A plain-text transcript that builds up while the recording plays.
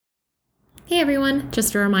Hey everyone,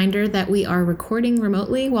 just a reminder that we are recording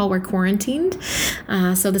remotely while we're quarantined,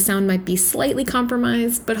 so the sound might be slightly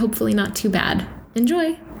compromised, but hopefully not too bad.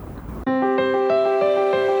 Enjoy!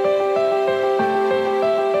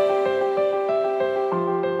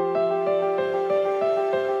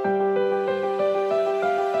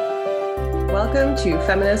 Welcome to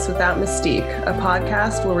Feminists Without Mystique, a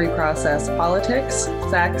podcast where we process politics,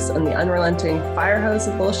 sex, and the unrelenting fire hose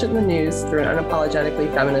of bullshit in the news through an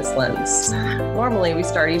unapologetically feminist lens. Normally, we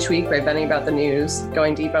start each week by venting about the news,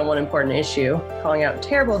 going deep on one important issue, calling out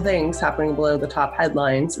terrible things happening below the top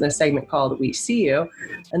headlines in a segment called We See You,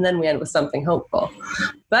 and then we end with something hopeful.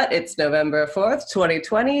 But it's November 4th,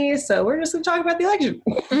 2020, so we're just going to talk about the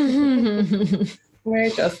election.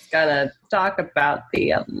 We're just gonna talk about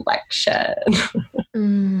the election.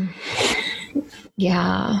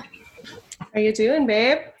 Yeah. How you doing,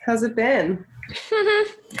 babe? How's it been?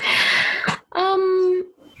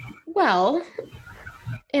 Well,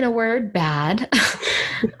 in a word, bad.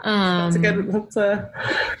 That's a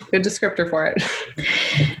good descriptor for it.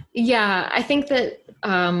 Yeah, I think that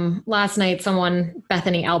last night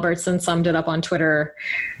Bethany Albertson, summed it up on Twitter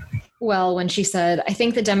well when she said, I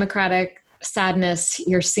think the Democratic sadness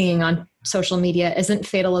you're seeing on social media isn't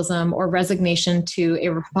fatalism or resignation to a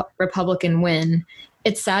Republican win.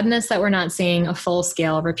 It's sadness that we're not seeing a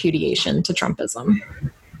full-scale repudiation to Trumpism.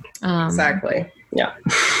 Exactly. Yeah.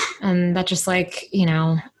 And that just I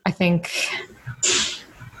think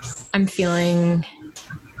I'm feeling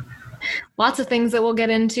lots of things that we'll get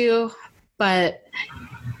into, but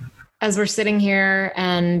as we're sitting here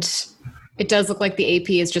and it does look like the AP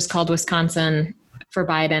is just called Wisconsin for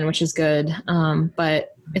Biden, which is good.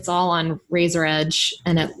 But it's all on razor edge,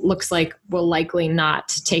 and it looks like we'll likely not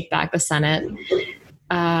take back the Senate.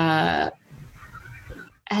 And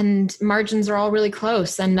margins are all really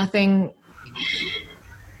close, and nothing.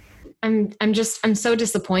 I'm so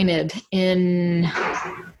disappointed in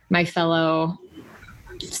my fellow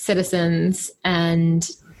citizens, and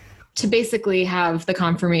to basically have the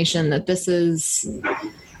confirmation that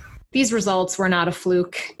these results were not a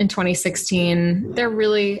fluke in 2016.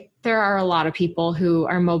 There are a lot of people who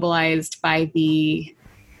are mobilized by the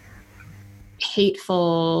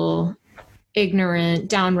hateful, ignorant,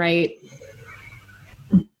 downright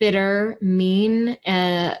bitter, mean,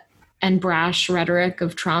 and brash rhetoric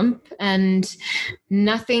of Trump, and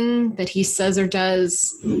nothing that he says or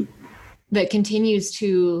does that continues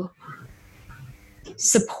to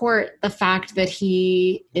support the fact that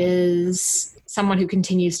he is someone who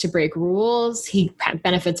continues to break rules. He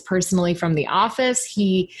benefits personally from the office.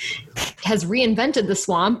 He has reinvented the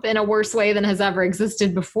swamp in a worse way than has ever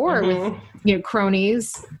existed before with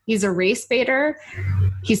cronies. He's a race baiter.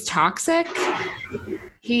 He's toxic.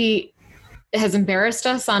 He has embarrassed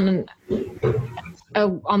us on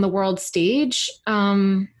the world stage.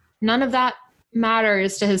 None of that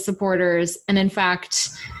matters to his supporters. And in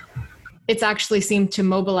fact, it's actually seemed to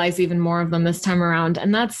mobilize even more of them this time around.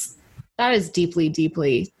 And that is deeply,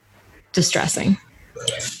 deeply distressing.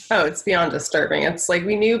 Oh, it's beyond disturbing. It's like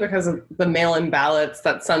we knew because of the mail-in ballots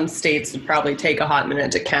that some states would probably take a hot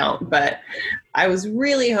minute to count. But I was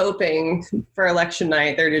really hoping for election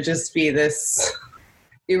night there to just be this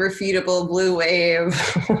irrefutable blue wave,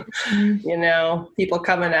 people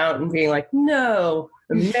coming out and being like, no,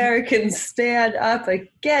 Americans stand up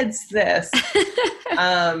against this.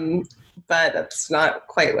 But that's not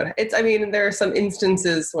quite what it's. I mean, there are some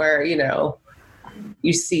instances where,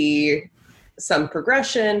 you see some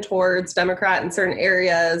progression towards Democrat in certain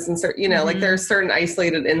areas and certain, like there are certain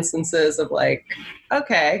isolated instances of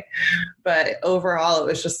okay. But overall, it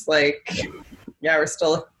was just we're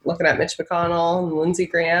still looking at Mitch McConnell and Lindsey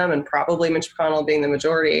Graham and probably Mitch McConnell being the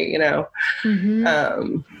majority,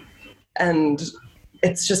 and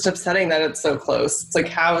it's just upsetting that it's so close. It's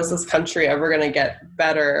how is this country ever going to get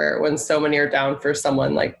better when so many are down for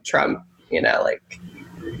someone like Trump,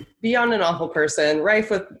 beyond an awful person, rife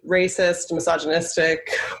with racist,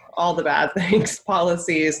 misogynistic, all the bad things,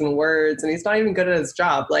 policies and words. And he's not even good at his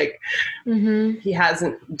job. He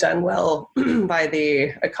hasn't done well by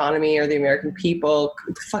the economy or the American people,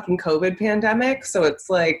 the fucking COVID pandemic. So it's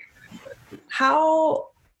how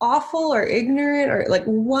awful or ignorant or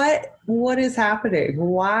what is happening?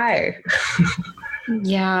 Why?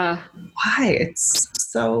 Yeah. Why? It's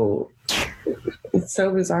so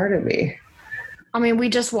bizarre to me. I mean,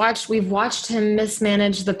 we've watched him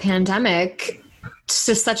mismanage the pandemic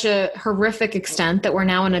to such a horrific extent that we're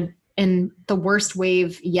now in the worst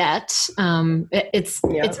wave yet.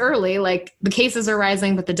 It's early, the cases are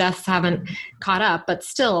rising, but the deaths haven't caught up, but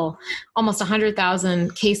still almost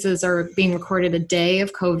 100,000 cases are being recorded a day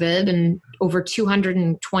of COVID, and over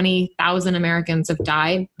 220,000 Americans have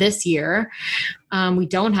died this year. We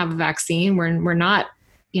don't have a vaccine. We're not,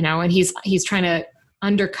 and he's trying to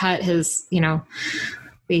undercut his,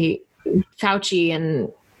 the Fauci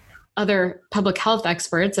and other public health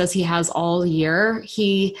experts, as he has all year.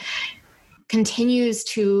 He continues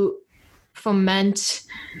to foment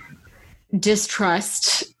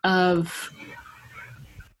distrust of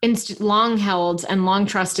long held and long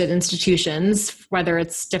trusted institutions, whether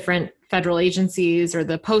it's different federal agencies or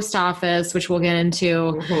the post office, which we'll get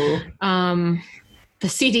into, the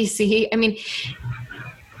CDC. I mean,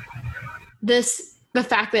 the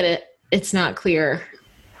fact that it's not clear,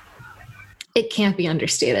 it can't be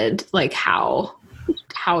understated, like how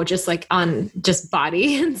just like on just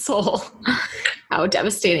body and soul, how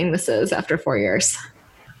devastating this is after 4 years.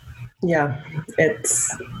 Yeah, it's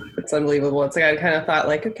unbelievable. It's like, I kind of thought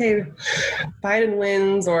like, okay, Biden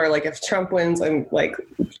wins, or like if Trump wins, I'm like,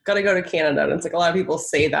 gotta go to Canada. And it's like, a lot of people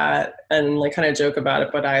say that and like kind of joke about it,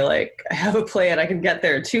 but I have a plan. I can get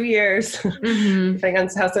there in 2 years, depending on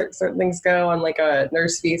how certain things go, on like a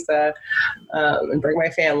nurse visa, and bring my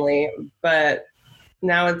family. But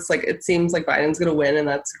now it's like, it seems like Biden's going to win, and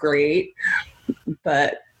that's great.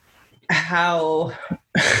 But how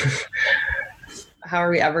are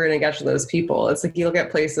we ever going to get to those people? It's like, you look at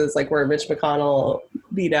places like where Mitch McConnell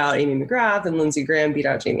beat out Amy McGrath and Lindsey Graham beat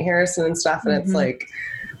out Jamie Harrison and stuff. And it's like,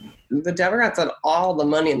 the Democrats had all the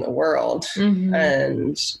money in the world,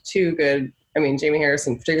 and two good, Jamie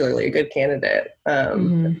Harrison, particularly a good candidate,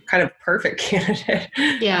 kind of perfect candidate,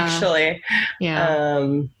 actually.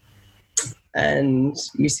 Yeah. And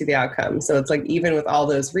you see the outcome. So it's like, even with all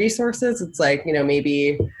those resources, it's like,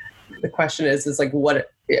 maybe the question is like, what,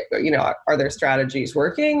 are there strategies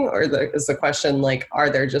working? Or is the question like, are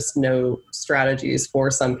there just no strategies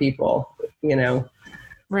for some people,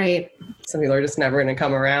 Right. Some people are just never going to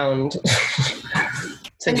come around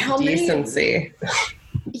to decency.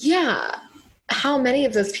 How many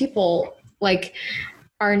of those people like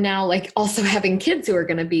are now like also having kids who are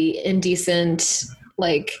going to be indecent,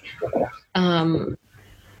 like,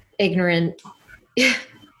 ignorant,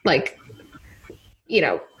 like,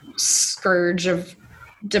 scourge of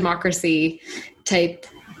democracy type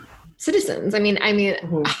citizens.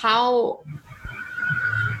 How,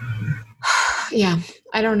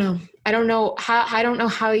 I don't know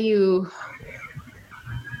how you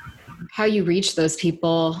reach those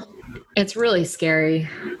people. It's really scary.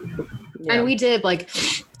 Yeah. And we did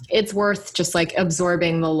it's worth just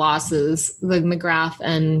absorbing the losses, the McGrath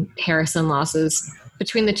and Harrison losses.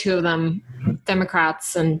 Between the two of them,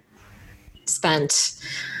 Democrats spent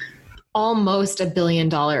almost $1 billion.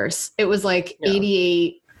 It was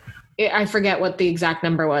 88. I forget what the exact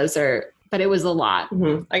number was, but it was a lot.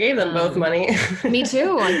 I gave them both money. Me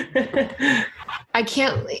too. I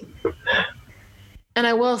can't. And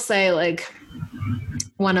I will say,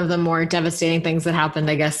 one of the more devastating things that happened,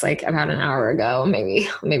 I guess, about an hour ago, maybe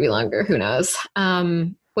longer, who knows,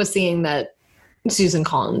 was seeing that Susan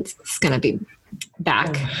Collins is going to be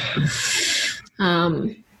back.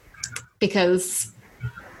 Because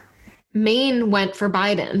Maine went for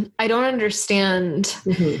Biden. I don't understand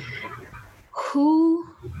who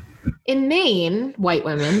in Maine, white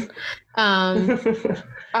women,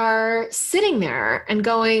 are sitting there and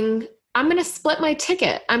going, I'm going to split my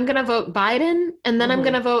ticket. I'm going to vote Biden, and then I'm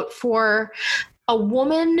going to vote for a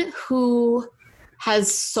woman who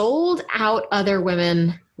has sold out other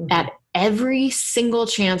women at every single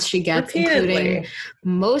chance she gets, including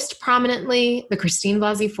most prominently the Christine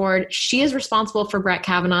Blasey Ford. She is responsible for Brett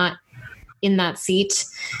Kavanaugh in that seat.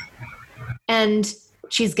 And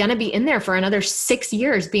she's going to be in there for another 6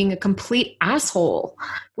 years being a complete asshole.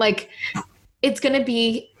 It's going to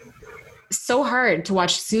be so hard to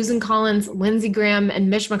watch Susan Collins, Lindsey Graham, and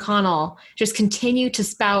Mitch McConnell just continue to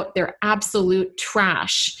spout their absolute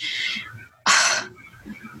trash.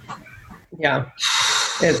 Yeah.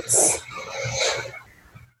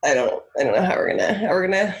 I don't know how we're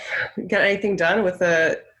gonna get anything done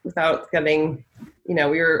without getting, we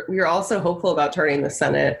were also hopeful about turning the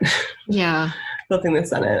Senate. Yeah. Flipping the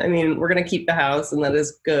Senate. We're gonna keep the House, and that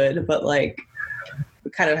is good, but we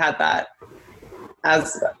kind of had that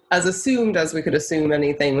as assumed as we could assume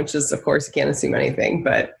anything, which is, of course, you can't assume anything,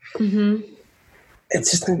 but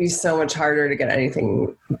it's just going to be so much harder to get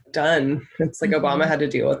anything done. It's Obama had to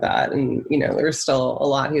deal with that. And, there was still a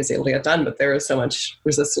lot he was able to get done, but there was so much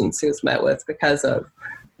resistance he was met with because of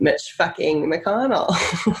Mitch fucking McConnell.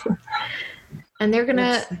 And they're going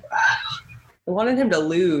to... I wanted him to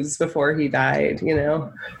lose before he died,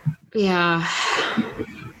 Yeah.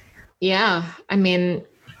 Yeah.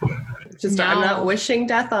 I'm not wishing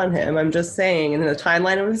death on him. I'm just saying, in the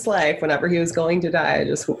timeline of his life, whenever he was going to die, I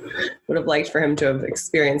just would have liked for him to have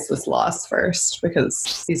experienced this loss first,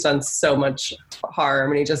 because he's done so much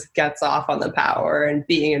harm and he just gets off on the power and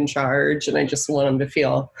being in charge. And I just want him to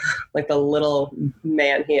feel like the little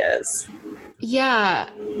man he is. Yeah.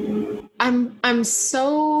 I'm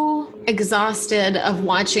so exhausted of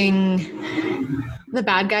watching the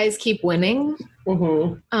bad guys keep winning.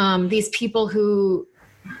 Mm-hmm. These people who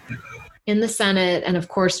in the Senate, and of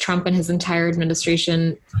course Trump and his entire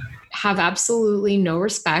administration, have absolutely no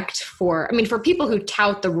respect for people who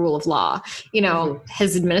tout the rule of law.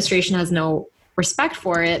 His administration has no respect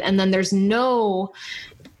for it. And then there's no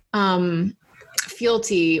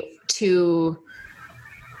fealty to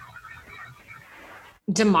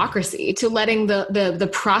democracy, to letting the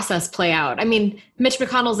process play out. I mean, Mitch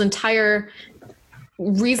McConnell's entire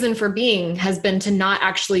reason for being has been to not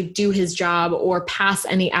actually do his job or pass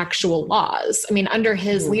any actual laws. I mean, under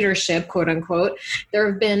his leadership, quote unquote, there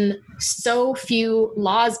have been so few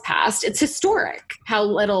laws passed. It's historic how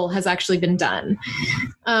little has actually been done.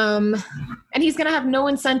 And he's going to have no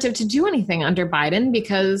incentive to do anything under Biden,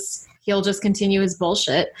 because he'll just continue his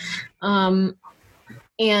bullshit. And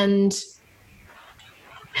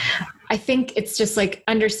I think it's just like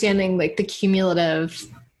understanding like the cumulative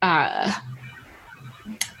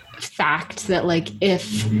fact that like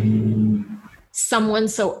if someone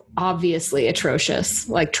so obviously atrocious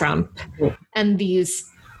like Trump and these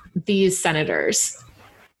senators,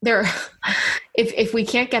 if we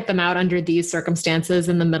can't get them out under these circumstances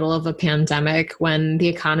in the middle of a pandemic, when the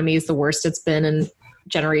economy is the worst it's been in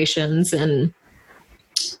generations, and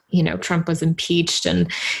Trump was impeached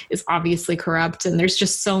and is obviously corrupt, and there's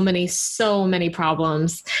just so many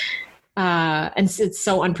problems, and it's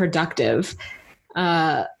so unproductive.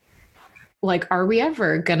 Like, are we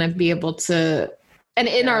ever gonna be able to? And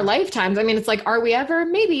in our lifetimes, I mean, it's like, are we ever?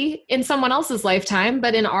 Maybe in someone else's lifetime,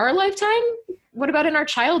 but in our lifetime, what about in our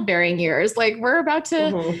childbearing years? Like, we're about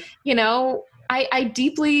to, I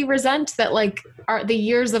deeply resent that, like, the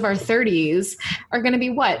years of our 30s are going to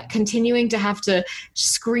be continuing to have to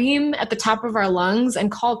scream at the top of our lungs and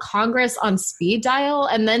call Congress on speed dial,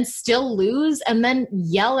 and then still lose, and then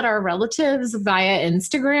yell at our relatives via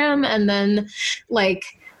Instagram, and then like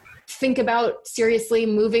think about seriously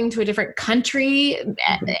moving to a different country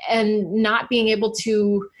and not being able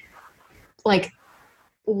to like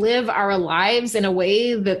live our lives in a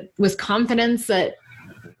way that with confidence that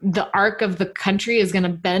the arc of the country is going to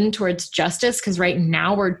bend towards justice. Because right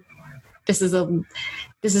now this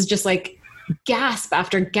is just like gasp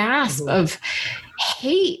after gasp of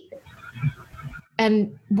hate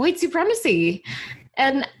and white supremacy.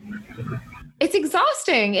 And it's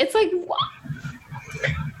exhausting. It's like,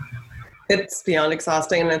 it's beyond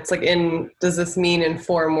exhausting. And it's like, does this mean in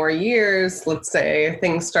 4 more years, let's say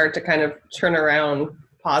things start to kind of turn around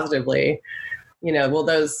positively, will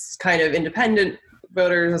those kind of independent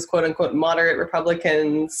voters, as quote unquote moderate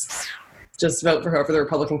Republicans, just vote for whoever the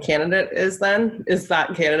Republican candidate is then? Is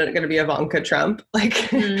that candidate going to be Ivanka Trump?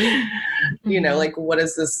 Like, like, what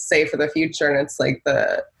does this say for the future? And it's like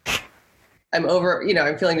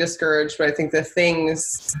I'm feeling discouraged, but I think the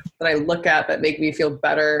things that I look at that make me feel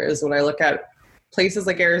better is when I look at places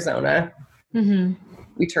like Arizona.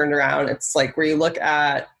 We turned around. It's like where you look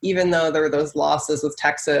at, even though there were those losses with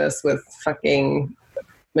Texas, with fucking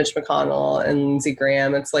Mitch McConnell and Lindsey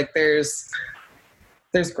Graham, it's like there's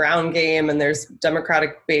ground game and there's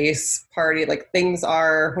Democratic base party. Like, things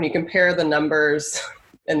are, when you compare the numbers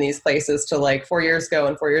in these places to like 4 years ago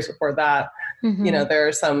and 4 years before that, there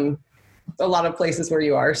are a lot of places where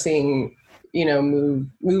you are seeing,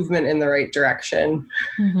 movement in the right direction.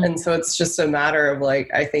 And so it's just a matter of like,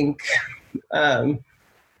 I think in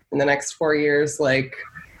the next 4 years, like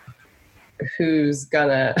who's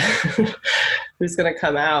gonna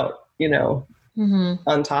come out,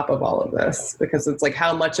 on top of all of this, because it's like,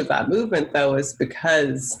 how much of that movement though is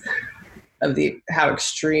because of how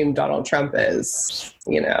extreme Donald Trump is,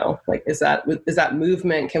 like, is that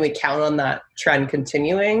movement, can we count on that trend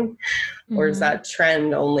continuing? Or is that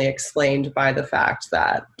trend only explained by the fact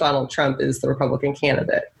that Donald Trump is the Republican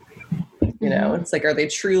candidate? It's like, are they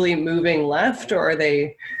truly moving left, or are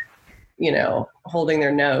they, holding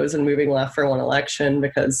their nose and moving left for one election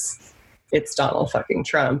because it's Donald fucking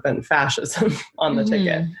Trump and fascism on the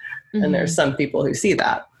ticket? And there's some people who see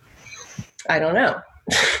that. I don't know.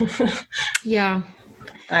 Yeah.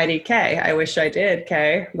 IDK. I wish I did,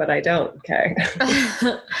 Kay, but I don't, Kay.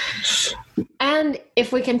 And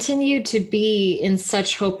if we continue to be in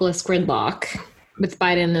such hopeless gridlock with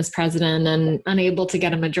Biden as president and unable to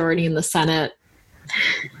get a majority in the Senate,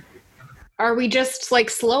 are we just like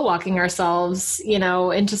slow walking ourselves,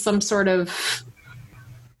 into some sort of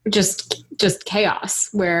just chaos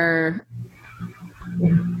where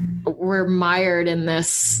we're mired in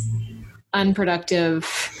this unproductive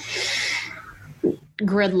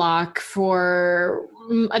gridlock for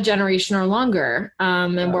a generation or longer,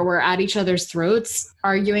 and where we're at each other's throats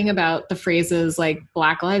arguing about the phrases like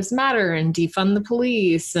Black Lives Matter and defund the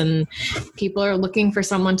police, and people are looking for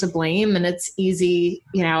someone to blame. And it's easy,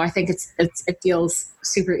 I think it feels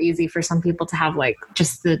super easy for some people to have like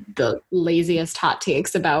just the laziest hot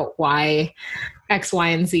takes about why X, Y,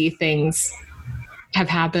 and Z things have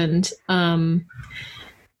happened.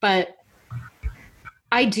 But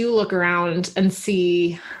I do look around and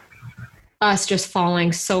see us just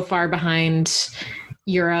falling so far behind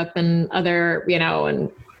Europe and other,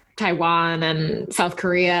 and Taiwan and South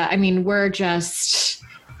Korea. I mean, we're just,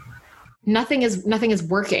 nothing is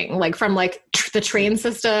working, like from like the train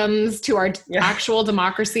systems to our actual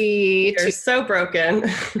democracy. They're so broken.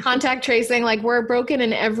 Contact tracing, like we're broken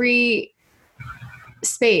in every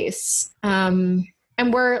space. And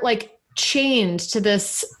we're like chained to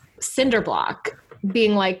this cinder block,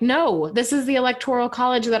 being like, no, this is the electoral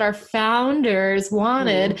college that our founders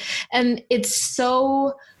wanted. And it's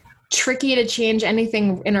so tricky to change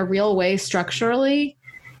anything in a real way structurally.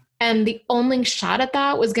 And the only shot at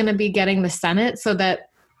that was going to be getting the Senate so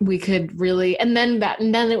that we could really, and then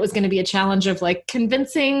it was going to be a challenge of like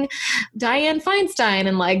convincing Dianne Feinstein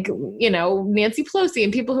and like, Nancy Pelosi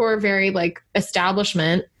and people who are very like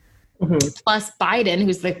establishment, plus Biden,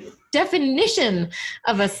 who's the definition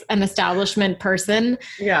of an establishment person,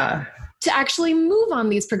 to actually move on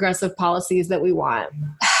these progressive policies that we want.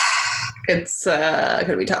 It's going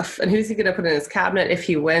to be tough. And who's he going to put in his cabinet if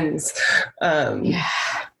he wins?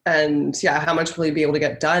 And how much will he be able to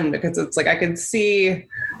get done? Because it's like, I could see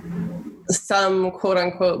some quote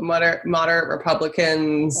unquote moderate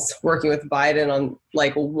Republicans working with Biden on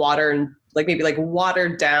like watered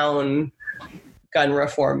down gun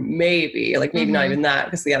reform, maybe not even that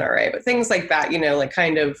because the NRA, but things like that, like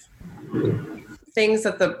kind of things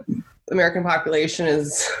that the American population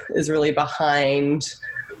is really behind,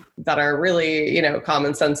 that are really,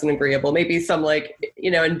 common sense and agreeable. Maybe some like,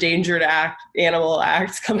 endangered animal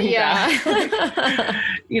acts coming back,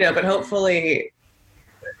 but hopefully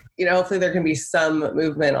there can be some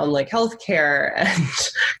movement on like healthcare and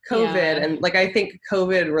COVID. And like, I think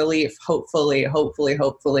COVID relief, hopefully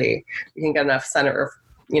we can get enough Senate,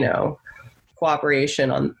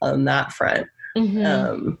 cooperation on that front.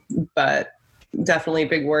 But definitely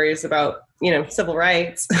big worries about, civil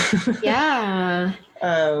rights.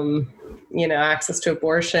 Access to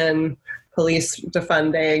abortion, police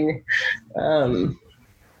defunding,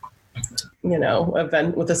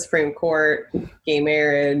 event with the Supreme Court, gay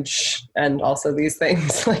marriage, and also these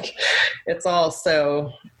things. Like, it's all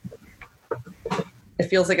so, it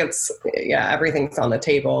feels like it's, everything's on the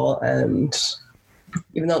table. And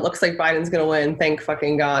even though it looks like Biden's going to win, thank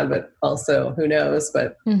fucking God, but also who knows,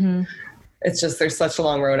 but it's just, there's such a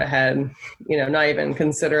long road ahead, not even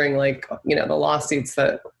considering like, the lawsuits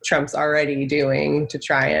that Trump's already doing to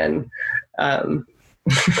try and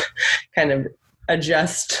kind of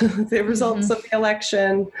adjust the results of the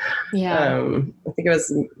election. I think it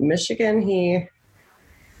was Michigan. He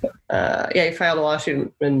filed a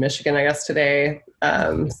lawsuit in Michigan, I guess today,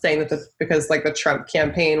 saying that because like the Trump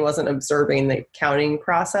campaign wasn't observing the counting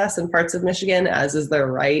process in parts of Michigan, as is their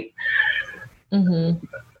right.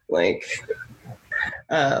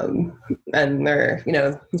 And they're,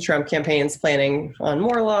 the Trump campaign's planning on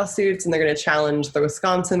more lawsuits, and they're going to challenge the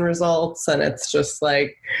Wisconsin results. And it's just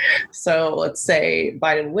like, so let's say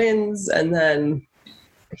Biden wins, and then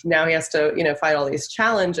now he has to, fight all these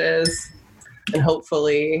challenges and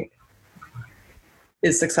hopefully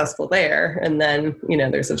is successful there. And then,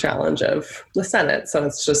 there's a challenge of the Senate. So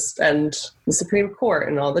it's just, and the Supreme Court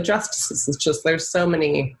and all the justices. It's just, there's so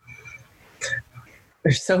many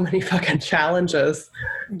fucking challenges.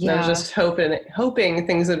 I was just hoping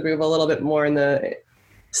things would move a little bit more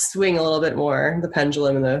swing a little bit more, the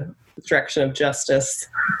pendulum in the direction of justice,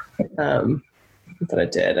 that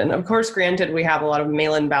it did. And of course, granted, we have a lot of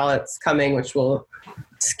mail-in ballots coming, which will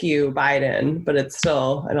skew Biden, but it's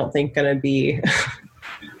still, I don't think, going to be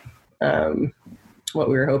what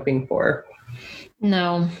we were hoping for.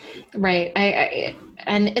 No, right.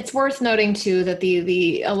 And it's worth noting too that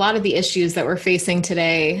a lot of the issues that we're facing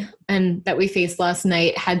today and that we faced last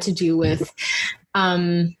night had to do with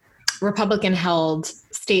Republican-held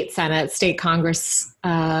state Senate, state Congress,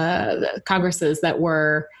 Congresses that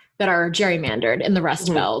are gerrymandered in the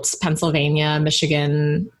Rust Belt, Pennsylvania,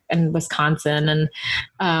 Michigan, and Wisconsin,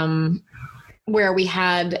 and where we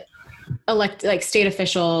had state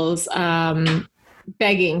officials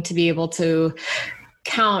begging to be able to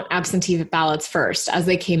count absentee ballots first as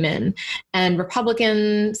they came in, and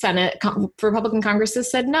Republican Congresses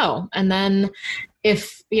said no. And then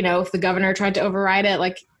if the governor tried to override it,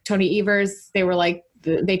 like Tony Evers,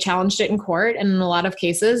 they challenged it in court. And in a lot of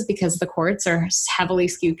cases, because the courts are heavily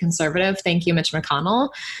skewed conservative, thank you, Mitch McConnell,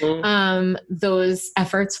 those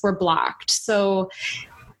efforts were blocked. So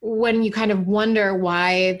when you kind of wonder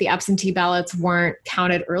why the absentee ballots weren't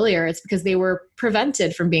counted earlier, it's because they were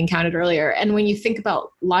prevented from being counted earlier. And when you think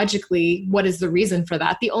about logically, what is the reason for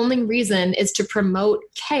that? The only reason is to promote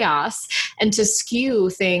chaos and to skew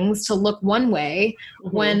things to look one way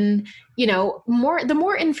when, the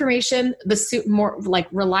more information, more like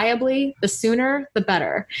reliably, the sooner, the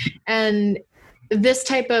better. And this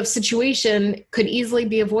type of situation could easily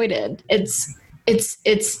be avoided. It's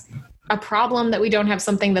a problem that we don't have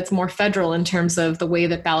something that's more federal in terms of the way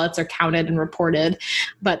that ballots are counted and reported,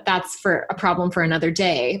 but that's for a problem for another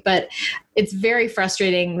day. But it's very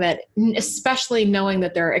frustrating that, especially knowing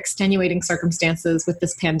that there are extenuating circumstances with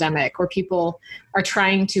this pandemic where people are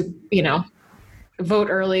trying to, vote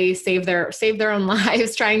early, save their own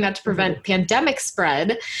lives, trying not to prevent pandemic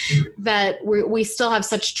spread, that we still have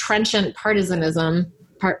such trenchant partisanship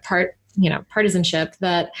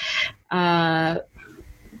that,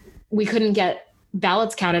 we couldn't get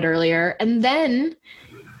ballots counted earlier. And then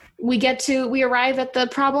we arrive at the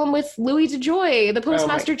problem with Louis DeJoy, the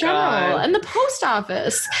Postmaster General, and the post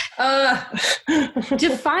office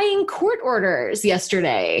defying court orders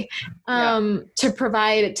yesterday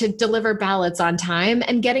to deliver ballots on time,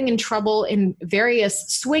 and getting in trouble in various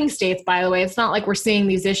swing states. By the way, it's not like we're seeing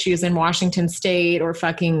these issues in Washington State or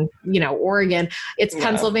fucking, Oregon. It's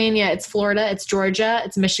Pennsylvania, it's Florida, it's Georgia,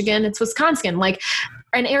 it's Michigan, it's Wisconsin.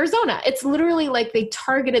 And Arizona. It's literally like they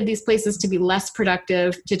targeted these places to be less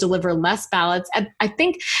productive, to deliver less ballots. And I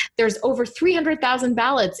think there's over 300,000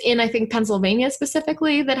 ballots in, I think, Pennsylvania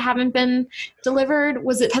specifically that haven't been delivered.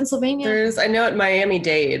 Was it Pennsylvania? I know at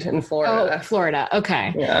Miami-Dade in Florida. Oh, Florida.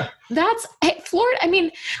 Okay. Yeah. Florida. I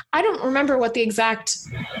mean, I don't remember what the exact,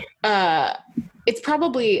 it's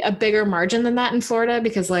probably a bigger margin than that in Florida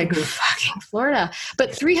because fucking Florida,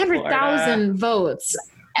 but 300,000 votes.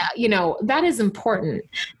 That is important.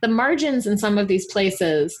 The margins in some of these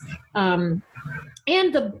places, and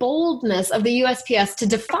the boldness of the USPS to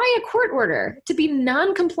defy a court order, to be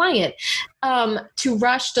non-compliant, to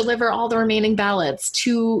rush deliver all the remaining ballots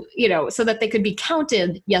so that they could be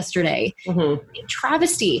counted yesterday.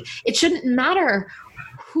 Travesty. It shouldn't matter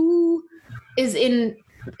who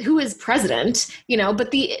is president,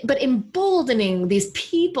 but emboldening these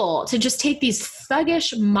people to just take these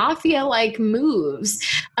thuggish mafia-like moves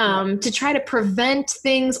to try to prevent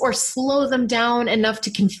things or slow them down enough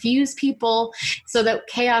to confuse people so that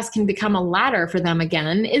chaos can become a ladder for them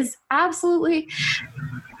again is absolutely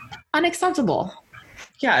unacceptable.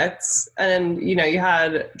 Yeah, you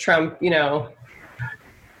had Trump,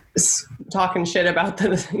 talking shit about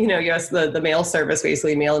the mail service,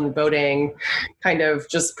 basically mail-in voting, kind of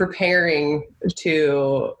just preparing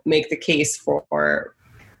to make the case for,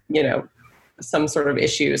 some sort of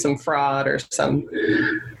issue, some fraud or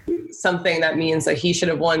something that means that he should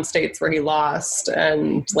have won states where he lost.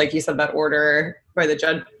 And like you said, that order by the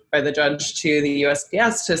judge to the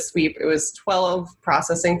USPS to sweep, it was 12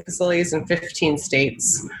 processing facilities in 15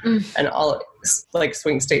 states and all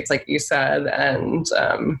swing states, like you said. And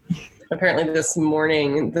apparently this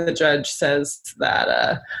morning, the judge says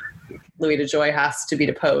that Louis DeJoy has to be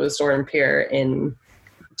deposed or appear in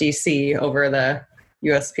DC over the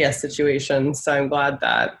USPS situation. So I'm glad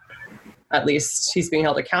that at least he's being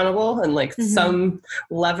held accountable and some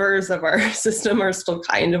levers of our system are still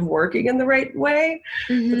kind of working in the right way.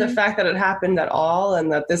 But the fact that it happened at all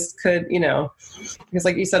and that this could, because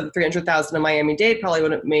like you said, the 300,000 in Miami-Dade probably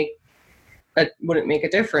wouldn't make a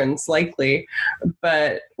difference, likely.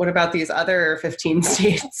 But what about these other 15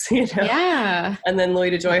 states, Yeah. And then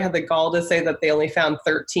Louis DeJoy had the gall to say that they only found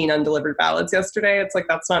 13 undelivered ballots yesterday. It's like,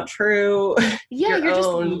 that's not true. Yeah, you're just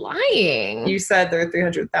lying. You said there are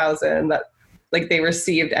 300,000 that they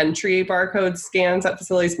received entry barcode scans at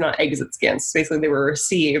facilities, but not exit scans. Basically, they were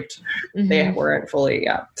received. They weren't fully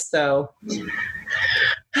up. So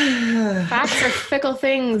facts are fickle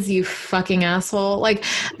things, you fucking asshole.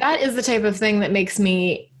 That is the type of thing that makes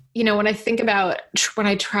me, when I think about when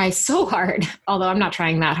I try so hard, although I'm not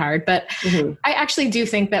trying that hard, but I actually do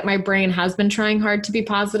think that my brain has been trying hard to be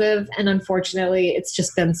positive. And unfortunately, it's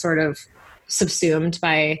just been sort of subsumed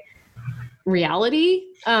by reality.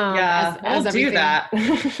 I'll do that.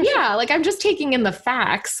 Yeah, like I'm just taking in the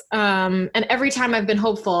facts. And every time I've been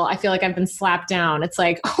hopeful, I feel like I've been slapped down. It's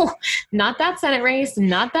like, oh, not that Senate race,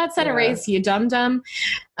 not that Senate race, you dum-dum.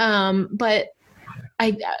 But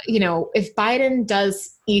if Biden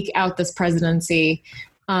does eke out this presidency,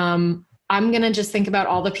 I'm going to just think about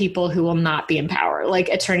all the people who will not be in power, like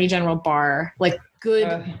Attorney General Barr, like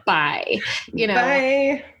goodbye,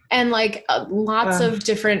 Bye. And like lots of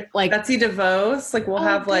different, like Betsy DeVos, like we'll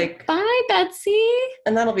have like, bye Betsy.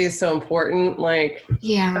 And that'll be so important. Like,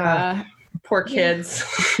 poor kids.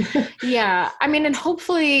 Yeah. I mean, and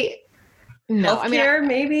hopefully, healthcare,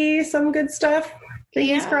 maybe some good stuff.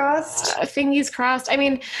 Fingers crossed. Fingers crossed. I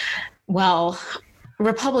mean, well,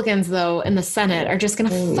 Republicans though in the Senate are just going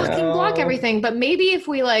to fucking block everything. But maybe if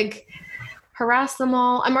we like harass them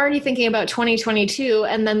all, I'm already thinking about 2022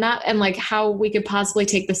 and then that, and like how we could possibly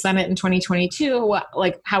take the Senate in 2022.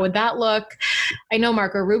 How would that look? I know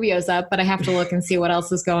Marco Rubio's up, but I have to look and see what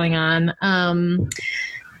else is going on.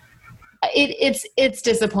 It's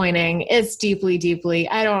disappointing. It's deeply.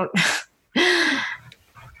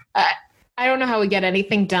 I don't know how we get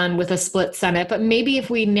anything done with a split Senate, but maybe if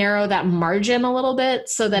we narrow that margin a little bit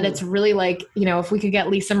so that it's really like, if we could get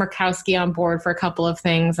Lisa Murkowski on board for a couple of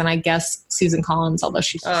things, and I guess Susan Collins, although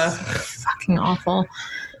she's just fucking awful.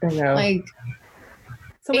 I know. Like,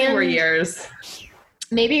 so many more years.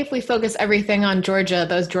 Maybe if we focus everything on Georgia,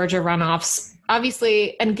 those Georgia runoffs,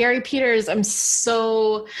 obviously, and Gary Peters, I'm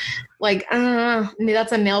so like,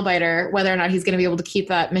 that's a nail biter, whether or not he's going to be able to keep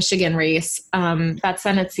that Michigan race, that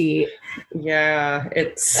Senate seat. Yeah,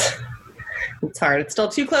 it's hard. It's still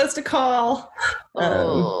too close to call.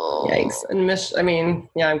 Yikes. And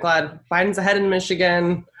I'm glad Biden's ahead in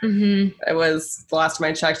Michigan. Mm-hmm. It was, the last time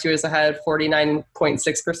I checked, he was ahead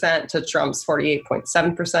 49.6% to Trump's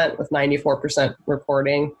 48.7% with 94%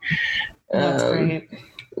 reporting. That's great.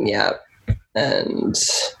 Yeah. And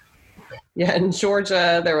in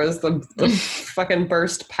Georgia, there was the fucking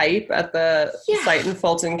burst pipe at the site in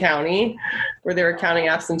Fulton County where they were counting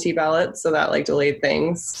absentee ballots. So that like delayed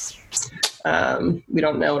things. We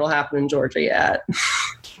don't know what'll happen in Georgia yet.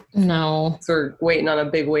 No. So we're waiting on a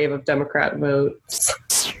big wave of Democrat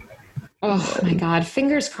votes. Oh my God.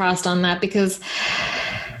 Fingers crossed on that, because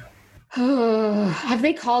have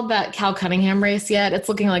they called that Cal Cunningham race yet? It's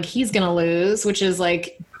looking like he's going to lose, which is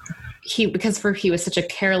like, he was such a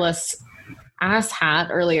careless asshat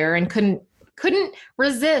earlier and couldn't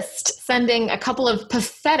resist sending a couple of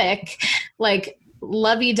pathetic, like,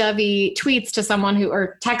 lovey-dovey tweets to someone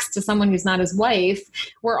or text to someone who's not his wife.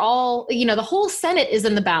 We're all, the whole Senate is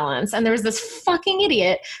in the balance. And there was this fucking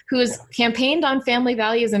idiot who's campaigned on family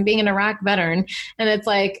values and being an Iraq veteran. And it's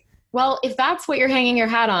like, well, if that's what you're hanging your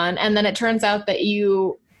hat on, and then it turns out that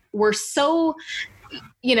you were so,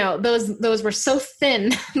 those were so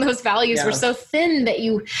thin, those values were so thin that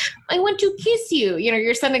I want to kiss you.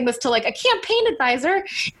 You're sending this to like a campaign advisor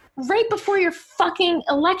right before your fucking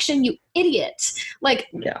election, you idiot. Like,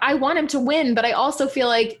 I want him to win, but I also feel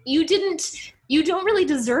like you don't really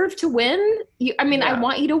deserve to win. I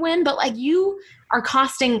want you to win, but like you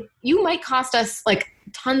might cost us like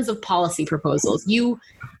tons of policy proposals, you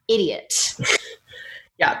idiot.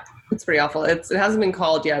 Yeah. It's pretty awful. It hasn't been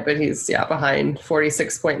called yet, but he's behind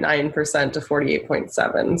 46.9% to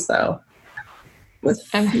 48.7%. So with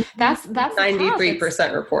that's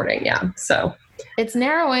 93% reporting. Yeah. So it's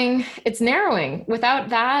narrowing. Without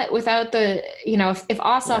the, if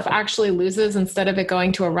Ossoff actually loses instead of it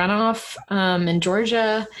going to a runoff in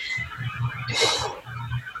Georgia.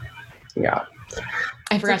 Yeah.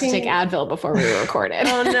 I forgot to take Advil before we recorded.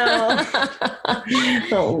 Oh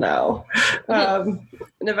no.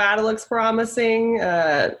 Nevada looks promising.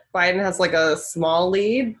 Biden has like a small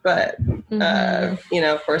lead, but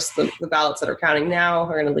of course the ballots that are counting now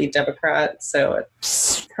are going to lead Democrats, so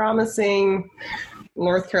it's promising.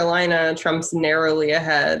 North Carolina, Trump's narrowly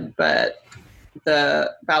ahead, but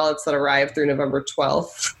the ballots that arrive through November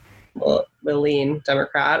 12th will lean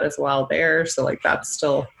Democrat as well there. So like that's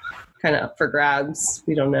still kind of up for grabs.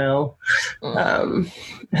 We don't know. And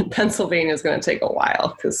Pennsylvania is going to take a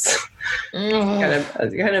while because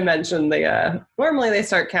as you kind of mentioned, normally they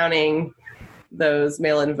start counting those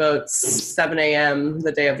mail-in votes 7 a.m.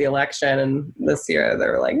 the day of the election, and this year they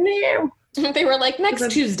were like, no. They were like, next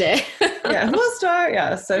Tuesday. We'll start.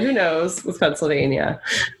 Yeah, so who knows with Pennsylvania?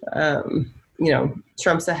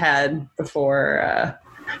 Trump's ahead before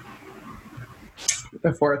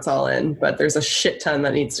it's all in, but there's a shit ton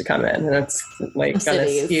that needs to come in, and it's like going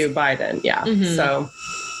to skew Biden. Yeah. Mm-hmm. So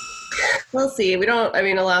We'll see.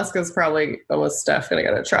 Alaska's probably almost definitely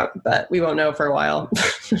going to go to Trump, but we won't know for a while.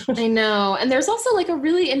 I know. And there's also like a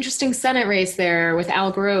really interesting Senate race there with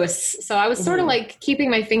Al Gross. So I was sort of like keeping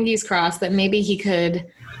my fingies crossed that maybe he could,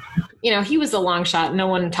 he was a long shot. No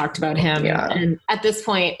one talked about him. Yeah. And at this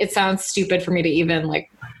point, it sounds stupid for me to even like,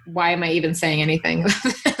 why am I even saying anything?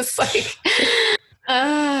 It's like,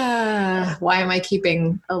 why am I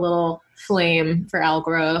keeping a little flame for Al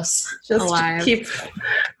Gross alive? Keep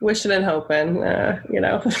wishing and hoping.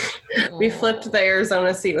 We flipped the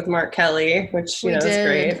Arizona seat with Mark Kelly, which is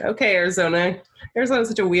great. Okay, Arizona's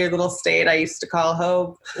such a weird little state. I used to call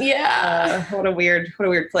Hope. Yeah. What a weird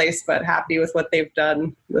place, but happy with what they've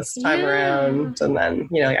done this time around. And then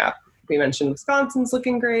we mentioned Wisconsin's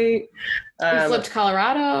looking great. We flipped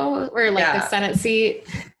Colorado, or like the Senate seat.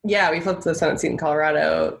 Yeah, we flipped the Senate seat in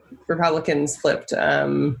Colorado. Republicans flipped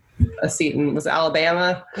a seat in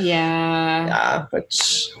Alabama. Yeah,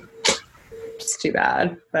 which is too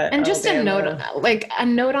bad. But and just a note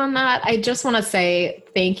on that, I just want to say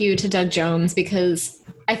thank you to Doug Jones, because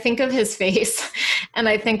I think of his face and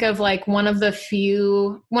I think of like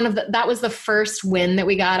that was the first win that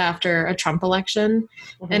we got after a Trump election.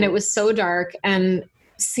 Mm-hmm. And it was so dark, and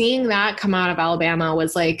seeing that come out of Alabama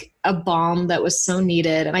was like a balm that was so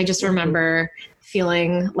needed. And I just remember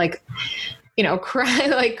feeling like,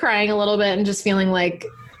 crying a little bit and just feeling like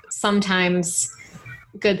sometimes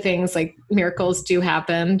good things, like miracles, do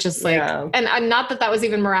happen. Just like, and not that was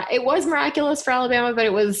even it was miraculous for Alabama, but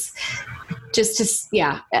it was just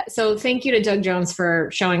So thank you to Doug Jones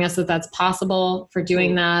for showing us that that's possible, for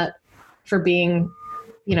doing that, for being,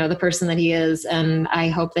 the person that he is. And I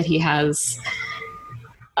hope that he has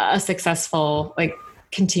a successful,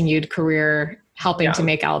 continued career helping to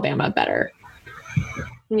make Alabama better.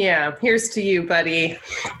 Yeah. Here's to you, buddy.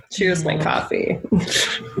 Cheers, my coffee.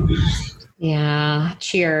 Yeah.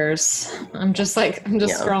 Cheers. I'm just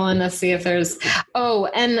scrolling to see if there's,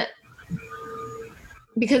 and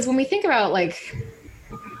because when we think about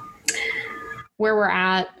where we're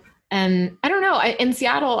at, and I don't know, in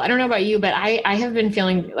Seattle, I don't know about you, but I have been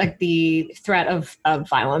feeling like the threat of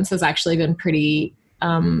violence has actually been pretty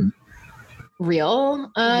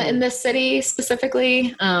real in this city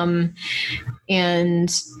specifically.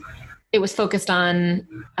 And it was focused on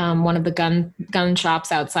one of the gun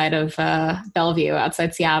shops outside of Bellevue,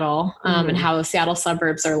 outside Seattle, and how the Seattle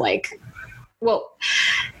suburbs are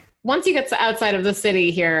once you get outside of the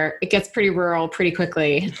city here, it gets pretty rural pretty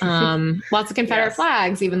quickly. Lots of Confederate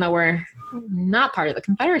flags, even though we're not part of the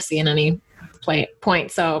Confederacy in any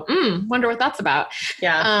point. So wonder what that's about.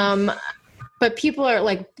 Yeah. But people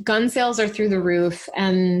are gun sales are through the roof.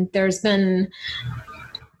 And there's been,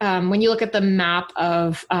 when you look at the map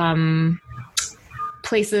of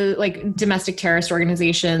places like domestic terrorist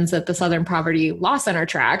organizations that the Southern Poverty Law Center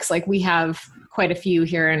tracks, we have quite a few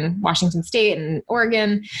here in Washington State and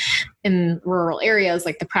Oregon, in rural areas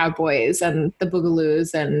like the Proud Boys and the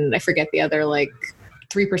Boogaloos, and I forget the other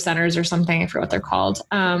 3%ers or something. I forget what they're called.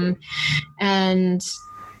 And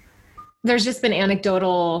there's just been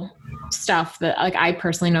anecdotal stuff that I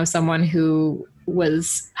personally know someone who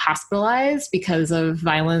was hospitalized because of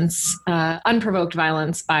violence, unprovoked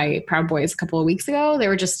violence by Proud Boys a couple of weeks ago. They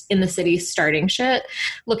were just in the city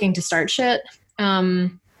looking to start shit.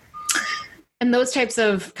 And those types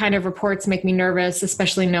of kind of reports make me nervous,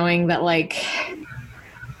 especially knowing that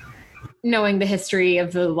knowing the history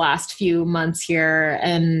of the last few months here,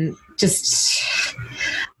 and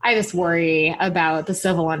I just worry about the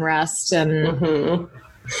civil unrest, and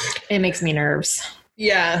it makes me nervous.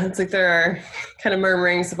 Yeah. It's there are kind of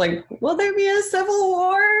murmurings of will there be a civil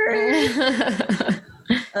war?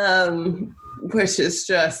 Which is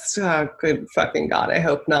just, good fucking God. I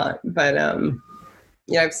hope not. But,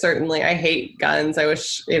 I hate guns. I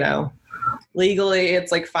wish, legally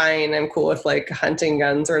it's fine. I'm cool with hunting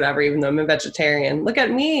guns or whatever, even though I'm a vegetarian. Look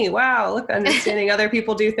at me. Wow. Look, understanding other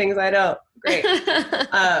people do things I don't. Great.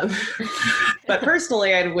 But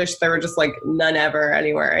personally, I wish there were just none ever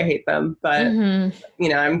anywhere. I hate them. But,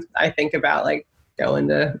 I think about going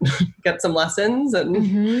to get some lessons,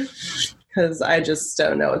 and because I just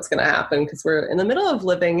don't know what's going to happen, because we're in the middle of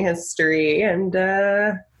living history, and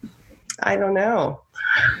I don't know.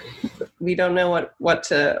 We don't know what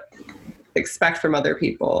to expect from other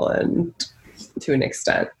people, and to an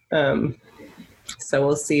extent. So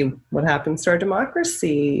we'll see what happens to our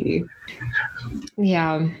democracy.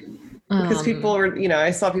 Yeah. Because people were,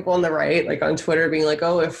 I saw people on the right, on Twitter being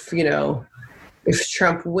if, if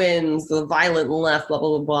Trump wins, the violent left, blah,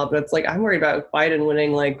 blah, blah, blah. But it's like, I'm worried about Biden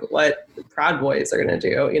winning, like what Proud Boys are going to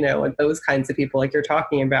do, like those kinds of people like you're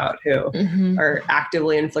talking about who are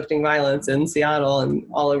actively inflicting violence in Seattle and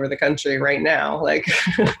all over the country right now. Like,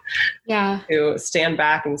 who stand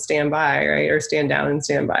back and stand by, right? Or stand down and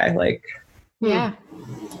stand by. Like, yeah.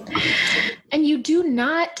 And you do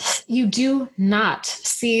not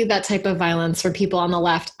see that type of violence for people on the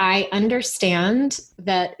left. I understand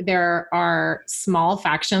that there are small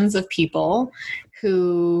factions of people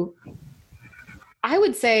who, I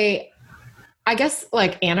would say, I guess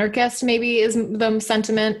like anarchist maybe is the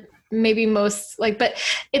sentiment, maybe most like, but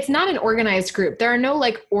it's not an organized group. There are no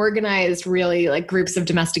like organized really like groups of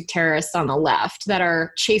domestic terrorists on the left that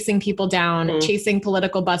are chasing people down, chasing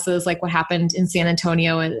political buses, like what happened in San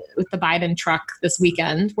Antonio with the Biden truck this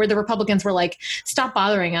weekend, where the Republicans were like, stop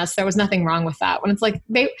bothering us. There was nothing wrong with that. When it's like,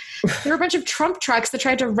 there were a bunch of Trump trucks that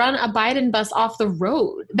tried to run a Biden bus off the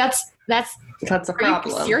road. That's a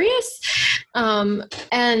problem. Are you serious?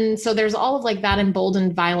 And so there's all of like that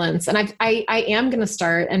emboldened violence. And I am going to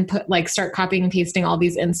start copying and pasting all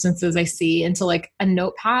these instances I see into like a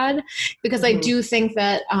notepad, because I do think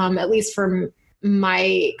that, at least from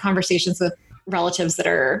my conversations with relatives that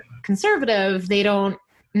are conservative, they don't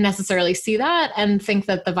necessarily see that and think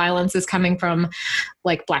that the violence is coming from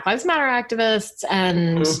like Black Lives Matter activists.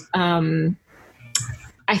 And,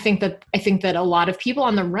 I think that a lot of people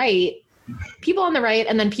on the right,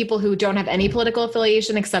 and then people who don't have any political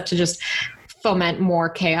affiliation except to just foment more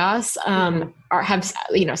chaos,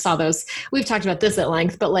 saw those. We've talked about this at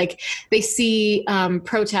length, but like they see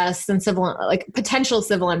protests and potential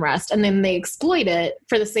civil unrest, and then they exploit it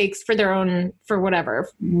for whatever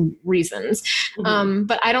reasons.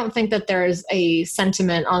 But I don't think that there's a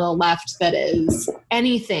sentiment on the left that is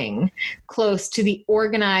anything close to the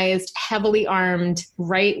organized, heavily armed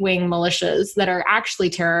right-wing militias that are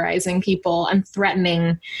actually terrorizing people and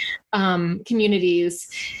threatening communities.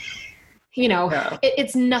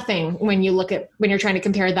 It's nothing when you're trying to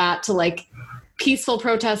compare that to like peaceful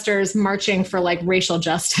protesters marching for like racial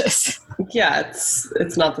justice. Yeah,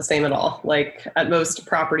 it's not the same at all. Like at most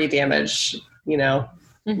property damage,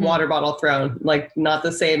 water bottle thrown, like not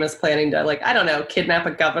the same as planning to, like, I don't know, kidnap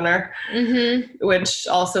a governor, which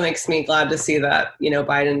also makes me glad to see that,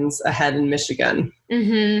 Biden's ahead in Michigan.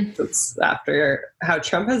 It's after how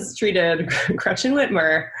Trump has treated Gretchen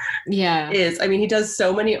Whitmer. He does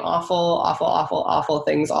so many awful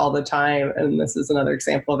things all the time. And this is another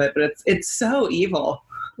example of it, but it's so evil.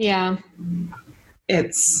 Yeah.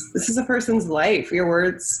 This is a person's life. Your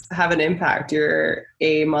words have an impact. You're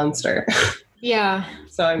a monster. Yeah.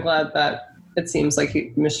 So I'm glad that it seems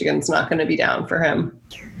like Michigan's not going to be down for him.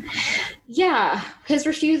 Yeah. His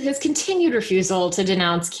continued refusal to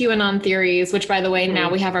denounce QAnon theories, which, by the way,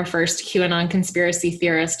 now we have our first QAnon conspiracy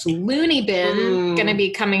theorist loony bin going to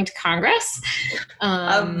be coming to Congress.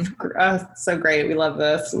 So great. We love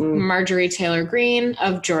this. Marjorie Taylor Greene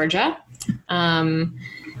of Georgia.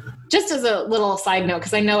 Just as a little side note,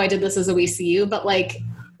 because I know I did this as a WCU, but like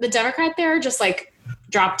the Democrat there just like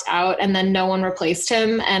dropped out and then no one replaced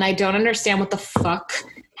him. And I don't understand what the fuck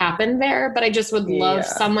happened there, but I just would love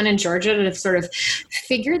someone in Georgia to sort of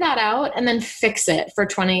figure that out and then fix it for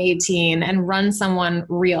 2018 and run someone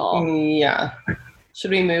real. Yeah.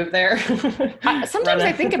 Should we move there? Sometimes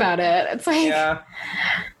I think about it. It's like,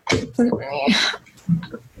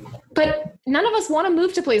 but none of us want to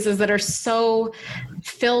move to places that are so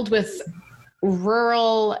filled with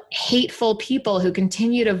rural, hateful people who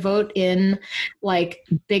continue to vote in like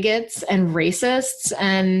bigots and racists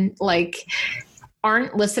and like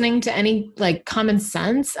aren't listening to any like common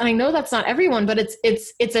sense. And I know that's not everyone, but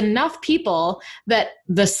it's enough people that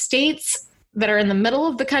the states that are in the middle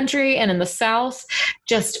of the country and in the South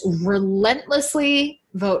just relentlessly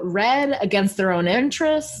vote red against their own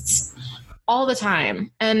interests all the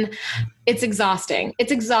time. And it's exhausting.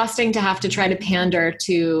 It's exhausting to have to try to pander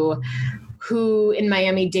to who in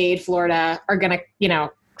Miami-Dade, Florida are going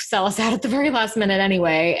to, sell us out at the very last minute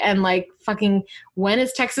anyway. And like fucking, when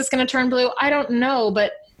is Texas going to turn blue? I don't know,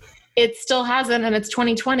 but it still hasn't. And it's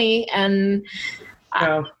 2020 and,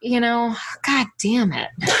 God damn it.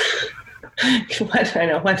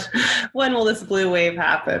 When will this blue wave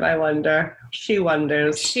happen? I wonder. She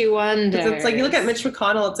wonders. It's like, you look at Mitch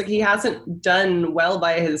McConnell, it's like he hasn't done well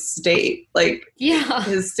by his state. Like,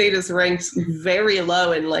 his state is ranked very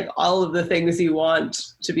low in like all of the things you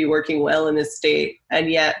want to be working well in his state. And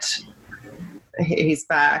yet he's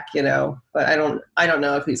back, but I don't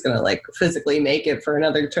know if he's going to like physically make it for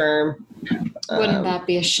another term. Wouldn't that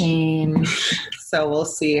be a shame? So we'll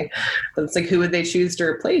see. But it's like, who would they choose to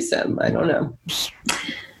replace him? I don't know.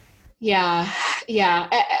 Yeah. Yeah.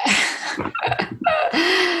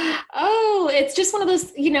 Oh, it's just one of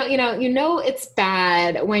those, it's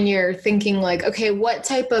bad when you're thinking like, okay, what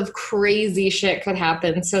type of crazy shit could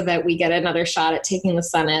happen so that we get another shot at taking the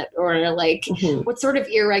Senate, or like what sort of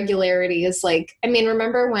irregularities? Like, I mean,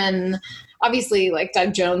 remember when obviously like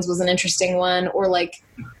Doug Jones was an interesting one, or like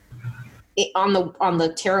on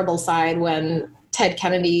the terrible side when Ted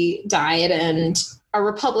Kennedy died and a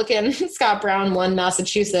Republican, Scott Brown, won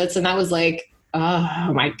Massachusetts. And that was like,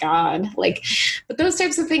 oh my God. Like, but those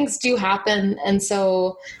types of things do happen. And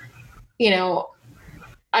so,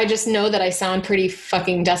 I just know that I sound pretty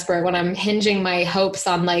fucking desperate when I'm hinging my hopes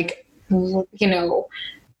on like,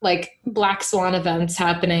 like black swan events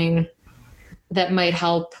happening that might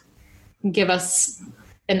help give us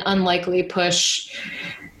an unlikely push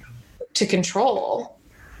to control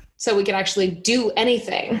so we can actually do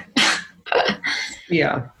anything.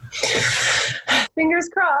 Yeah. Fingers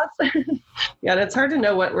crossed. Yeah, and it's hard to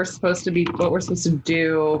know what we're supposed to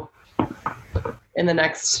do in the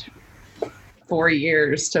next 4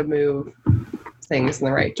 years to move things in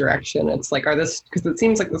the right direction. It's like, because it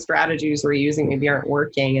seems like the strategies we're using maybe aren't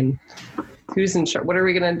working, and who's in charge? What are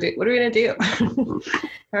we going to do? What are we going to do?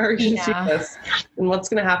 How are we going to do this? And what's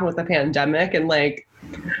going to happen with the pandemic? And like,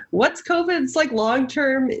 what's COVID's like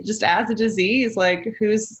long-term, just as a disease? Like,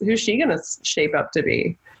 who's she going to shape up to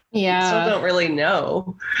be? Yeah. Still don't really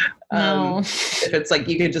know. No. If it's like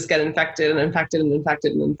you could just get infected and infected and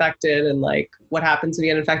infected and infected, and like what happens when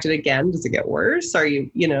you get infected again? Does it get worse? Are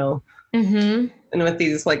you, Mm-hmm. And with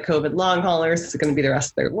these like COVID long haulers, is it going to be the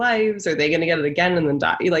rest of their lives? Are they going to get it again and then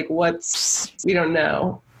die? Like we don't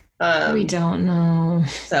know. We don't know.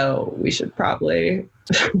 So we should probably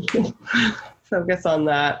focus on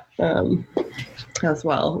that as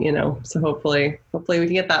well, so hopefully we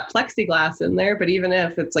can get that plexiglass in there. But even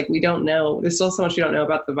if it's like, we don't know, there's still so much we don't know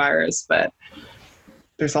about the virus, but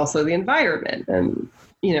there's also the environment and,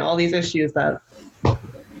 all these issues that,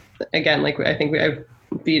 again, like I think I've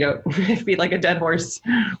beat like a dead horse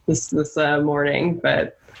this morning,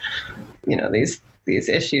 but these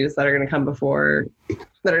issues that are going to come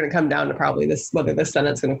that are going to come down to probably whether the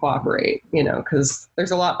Senate's going to cooperate, because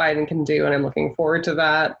there's a lot Biden can do, and I'm looking forward to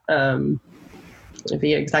that.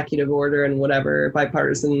 The executive order and whatever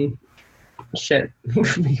bipartisan shit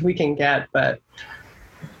we can get, but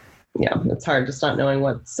yeah, it's hard just not knowing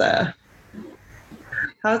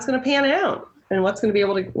how it's going to pan out, and what are we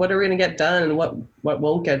going to get done, and what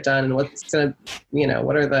won't get done, and what's going to,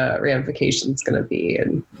 what are the ramifications going to be,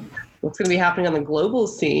 and what's going to be happening on the global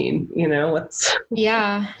scene,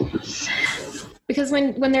 Yeah. Because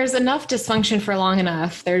when there's enough dysfunction for long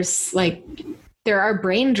enough, there are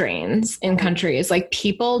brain drains in countries. Like,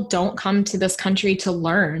 people don't come to this country to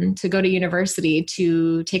learn, to go to university,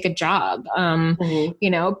 to take a job.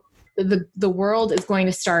 The world is going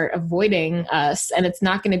to start avoiding us, and it's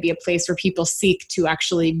not going to be a place where people seek to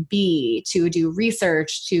actually be, to do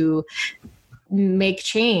research, to make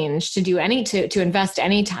change, to invest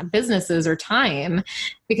any businesses or time,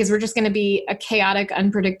 because we're just going to be a chaotic,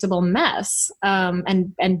 unpredictable mess,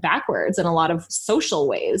 and backwards in a lot of social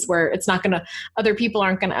ways, where it's not going to, other people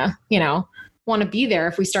aren't going to, want to be there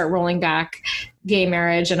if we start rolling back gay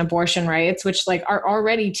marriage and abortion rights, which like are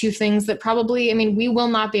already two things that probably, we will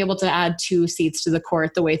not be able to add 2 seats to the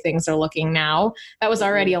court the way things are looking now. That was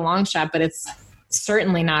already a long shot, but it's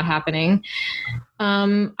certainly not happening.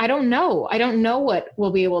 I don't know. I don't know what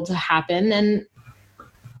will be able to happen. And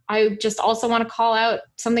I just also want to call out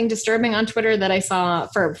something disturbing on Twitter that I saw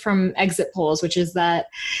from exit polls, which is that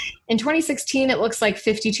in 2016, it looks like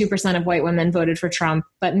 52% of white women voted for Trump,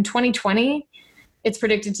 but in 2020, it's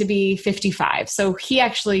predicted to be 55. So he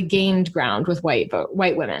actually gained ground with white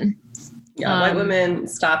women. Yeah, white women,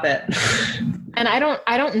 stop it. And I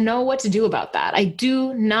don't know what to do about that. I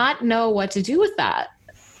do not know what to do with that.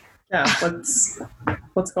 Yeah,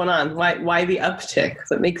 what's going on? Why the uptick?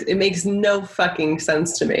 It makes no fucking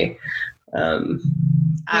sense to me.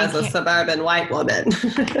 As a suburban white woman.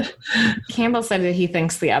 Campbell said that he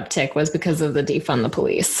thinks the uptick was because of the defund the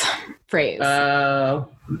police phrase. Oh.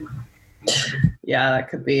 Yeah, that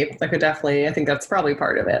could be. That could definitely, I think that's probably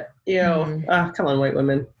part of it. Come on, white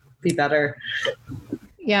women. Be better.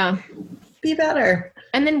 Yeah. Be better.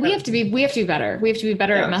 And then we have to be better. We have to be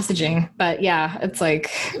better at messaging. But yeah, it's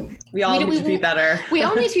like we all need to be better. We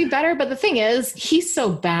all need to be better. But the thing is, he's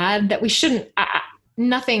so bad that we shouldn't.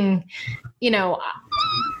 Nothing.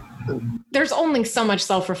 There's only so much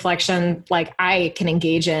self-reflection like I can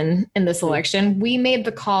engage in this election. We made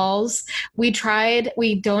the calls. We tried.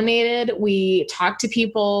 We donated. We talked to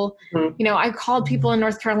people. I called people in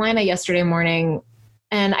North Carolina yesterday morning.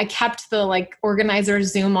 And I kept the like organizer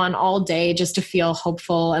Zoom on all day just to feel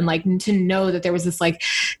hopeful and like to know that there was this like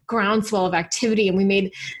groundswell of activity. And we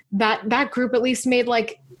made that group at least made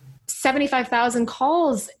like 75,000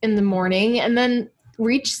 calls in the morning and then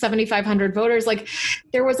reached 7,500 voters. Like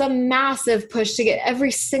there was a massive push to get every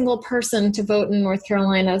single person to vote in North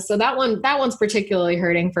Carolina. So that one's particularly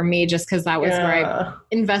hurting for me just because that was where I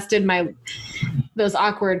invested those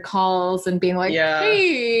awkward calls and being like,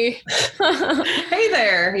 hey. Hey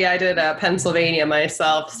there. Yeah, I did Pennsylvania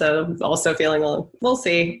myself. So also feeling, we'll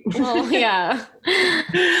see. Well, yeah.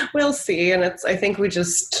 We'll see. And I think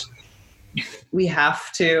we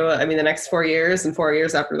have to, I mean, the next 4 years and 4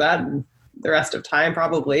 years after that, the rest of time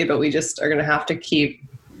probably, but we just are going to have to keep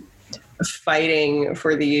fighting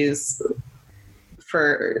for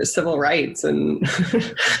civil rights and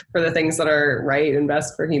for the things that are right and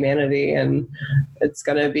best for humanity. And it's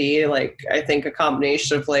going to be like, I think a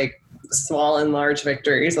combination of like small and large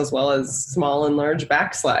victories as well as small and large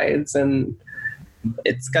backslides. And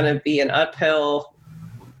it's going to be an uphill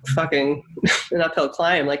climb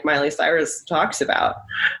like Miley Cyrus talks about.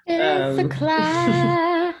 It's a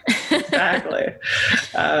climb. Exactly.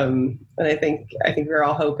 And I think we're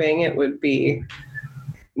all hoping it would be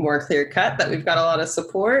more clear cut, that we've got a lot of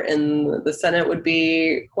support and the Senate would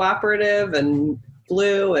be cooperative and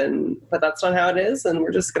blue, but that's not how it is. And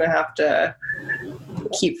we're just going to have to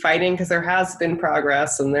keep fighting because there has been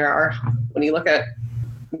progress, and when you look at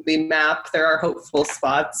the map, there are hopeful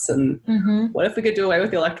spots. And what if we could do away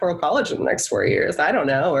with the Electoral College in the next 4 years? I don't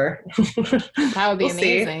know. Or that would be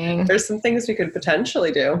amazing. See. There's some things we could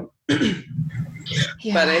potentially do.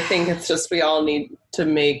 But I think it's just, we all need to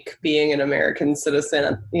make being an American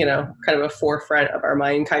citizen, kind of a forefront of our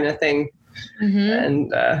mind kind of thing.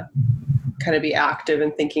 And kind of be active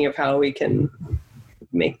in thinking of how we can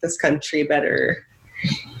make this country better.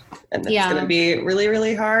 And it's going to be really,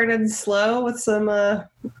 really hard and slow with some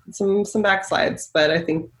backslides, but I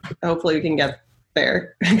think hopefully we can get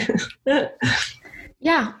there.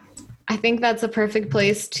 Yeah, I think that's a perfect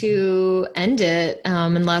place to end it,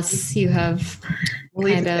 unless you have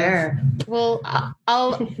Well,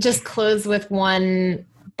 I'll just close with one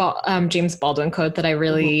James Baldwin quote that I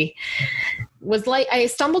really was like, I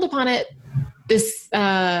stumbled upon it this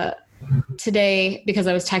today because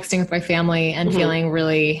I was texting with my family and feeling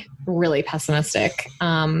really, really pessimistic,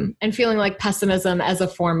 and feeling like pessimism as a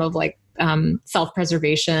form of like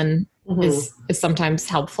self-preservation is sometimes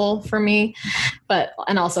helpful for me,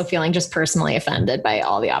 and also feeling just personally offended by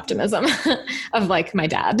all the optimism of like my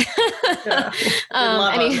dad.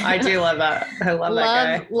 I do love that. I love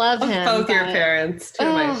that guy. Love him. Both your parents, two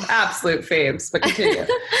of my absolute faves, but continue.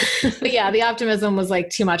 But yeah, the optimism was like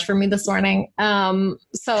too much for me this morning. But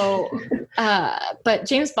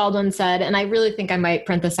James Baldwin said, and I really think I might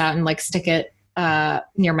print this out and like stick it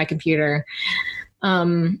near my computer.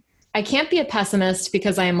 I can't be a pessimist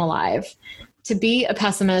because I am alive. To be a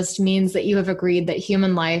pessimist means that you have agreed that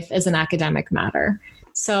human life is an academic matter.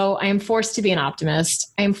 So I am forced to be an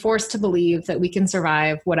optimist. I am forced to believe that we can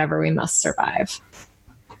survive whatever we must survive.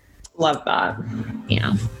 Love that.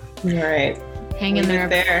 Yeah. All right. Hang in there.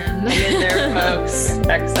 Hang in there, folks.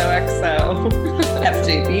 XOXO.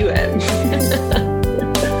 FJBUN.